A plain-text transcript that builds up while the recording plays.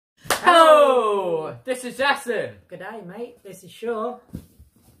This is Jason. G'day, mate. This is Shaw.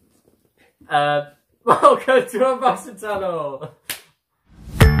 Welcome to our Boston channel.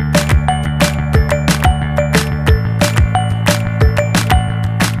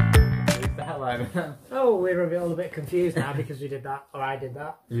 Oh, we're all a bit confused now because we did that, or I did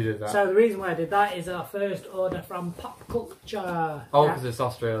that. You did that. So the reason why I did that is our first order from Pop Culture. Oh, because it's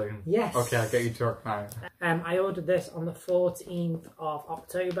Australian. Yes. Okay, I'll get you drunk now. I ordered this on the 14th of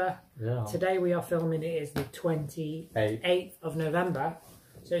October. Yeah. Today we are filming it is the 28th of November.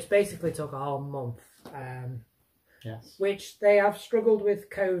 So it's basically took a whole month. Yes. Which they have struggled with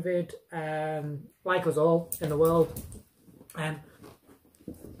COVID, like us all in the world.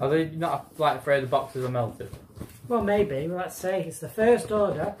 Are they not like afraid the boxes are melted? Well, maybe. Let's say it's the first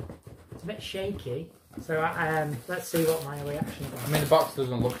order. It's a bit shaky. So let's see what my reaction is. I mean, the box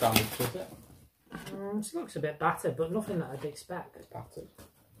doesn't look damaged, does it? It looks a bit battered, but nothing that I'd expect. It's battered.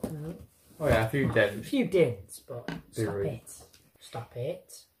 No. Oh yeah, a few dents. A few dents, but stop rude. it. Stop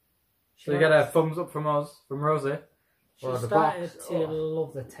it. So you get a thumbs up from us, from Rosie. She started to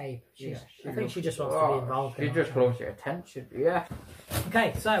love the tape. I think she just wants to be involved. She just wants your attention, yeah.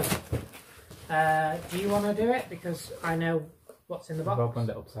 Okay, so do you want to do it? Because I know what's in the box. I've opened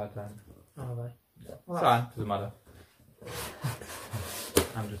it upside down. Oh, have I? Well, fine, doesn't matter.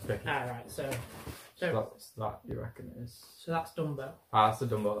 I'm just picking. Alright, so What's that you reckon it is? So that's Dumbo. Ah, that's a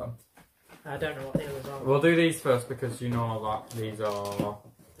Dumbo then. I don't know what the others are. We'll do these first because you know that these are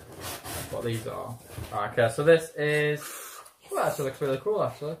what these are. Right, okay, so this is. Well, actually looks really cool.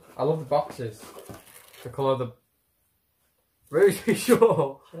 Actually, I love the boxes. The colour of the. Really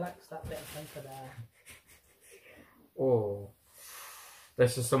sure. She likes that bit of paper there. Oh,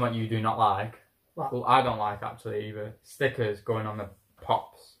 this is something you do not like. What? Well, I don't like actually either. Stickers going on the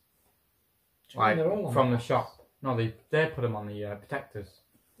pops. Like from the shop. No, they put them on the protectors.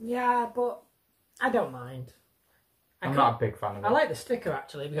 Yeah, but I don't mind. I'm not a big fan of it. I like the sticker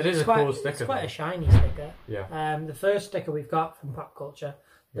actually because it is quite, cool sticker. It's quite a shiny sticker. Yeah. The first sticker we've got from Pop Culture.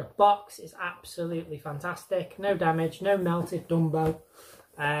 The box is absolutely fantastic. No damage, no melted Dumbo.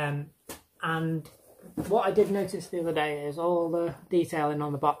 And what I did notice the other day is all the detailing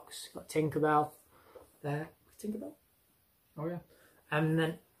on the box. Got Tinkerbell there. Tinkerbell? Oh yeah. And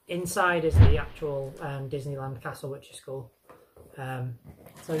then inside is the actual Disneyland castle, which is cool.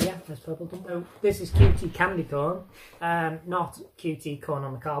 So yeah, there's purple Dumbo. This is Cutie Candy Corn, not Cutie Corn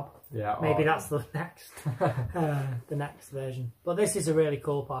on the Cob. Yeah. Maybe that's the next version. But this is a really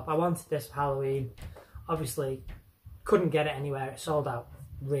cool pop. I wanted this for Halloween. Obviously, couldn't get it anywhere. It sold out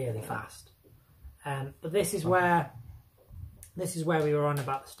really fast. But this is where we were on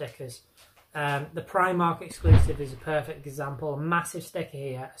about the stickers. The Primark exclusive is a perfect example. A massive sticker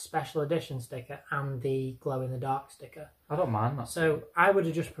here, a special edition sticker, and the glow-in-the-dark sticker. I don't mind that. So I would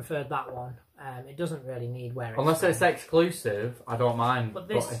have just preferred that one. It doesn't really need wearing. Unless it's exclusive, I don't mind. But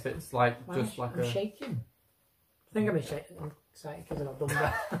if it's like I'm shaking. I think I'm shaking. I'm excited because I've not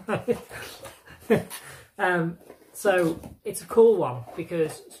done that. So it's a cool one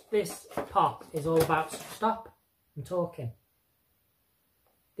because this pop is all about. Stop! I'm talking.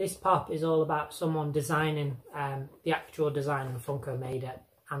 This pop is all about someone designing the actual design, and Funko made it,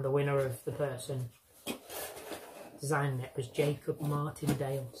 and the winner of the person designing it was Jacob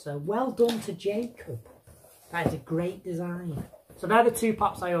Martindale. So well done to Jacob. That is a great design. So they're the two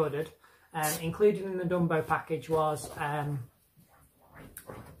pops I ordered. Included in the Dumbo package was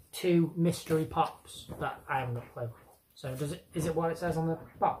 2 mystery pops that I haven't got a clue. So is it what it says on the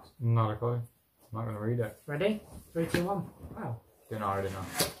box? Not a clue. I'm not going to read it. Ready? 3, 2, 1. Wow. You know, I already know.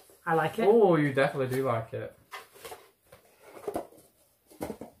 I like it. Oh, you definitely do like it.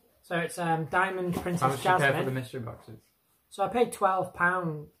 So it's Diamond Princess How much Jasmine. do you pay for the mystery boxes? So I paid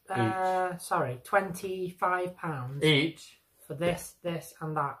 £12. Sorry, £25 each for this,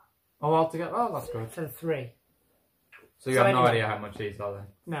 and that. Oh, altogether. Oh, that's good. For the 3. So you have no idea how much these are then?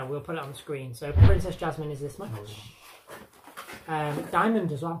 No, we'll put it on the screen. So Princess Jasmine is this much.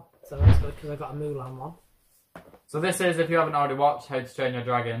 Diamond as well. So that's good because I got a Mulan one. So this is, if you haven't already watched How to Train Your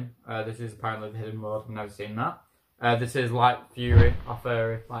Dragon, this is apparently the hidden world. I've never seen that. This is Light Fury, or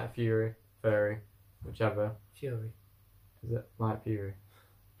Fairy, Light Fury, Fairy, whichever. Fury. Is it Light Fury?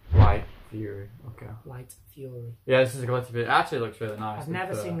 Light Fury, okay. Light Fury. Yeah, this is a glitter bit. It actually looks really nice. I've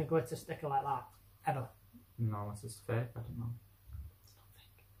never seen a glitter sticker like that, ever. No, this is fake, I don't know. It's not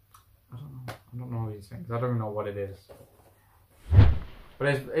fake. I don't know. I don't know these things. I don't even know what it is. But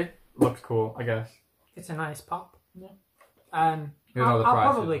it looks cool, I guess. It's a nice pop. Yeah. I'll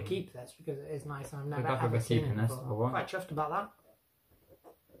probably keep this because it is nice and I've never ever seen it before. I'm quite chuffed about that.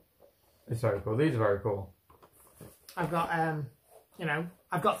 It's very cool. These are very cool. I've got you know,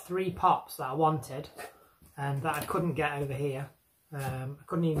 I've got 3 pops that I wanted and that I couldn't get over here. I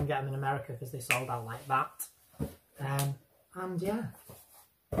couldn't even get them in America because they sold out like that. And yeah.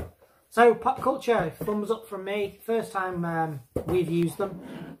 So, pop culture, thumbs up from me. First time we've used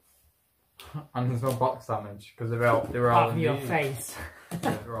them. And there's no box damage because they were all in your these. face.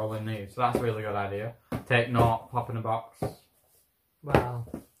 Yeah, they're all in these, so that's a really good idea. Take note, pop in a box. Well,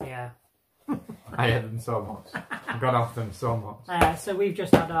 yeah. I hate them so much. I got off them so much. So we've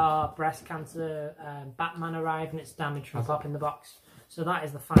just had our breast cancer Batman arrive and it's damaged from popping the box. So that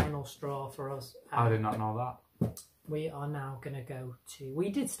is the final straw for us. I did not know that. We are now going to go to... We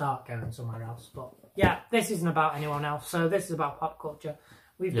did start going somewhere else, but yeah, this isn't about anyone else. So this is about pop culture.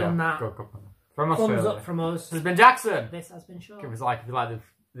 We've done that. Good company. From Australia. Thumbs up from us. This has been Jackson. This has been Sean. Give us a like if you like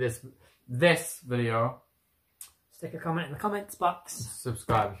this video. Stick a comment in the comments box.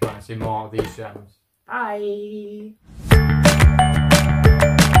 Subscribe if you want to see more of these gems. Bye.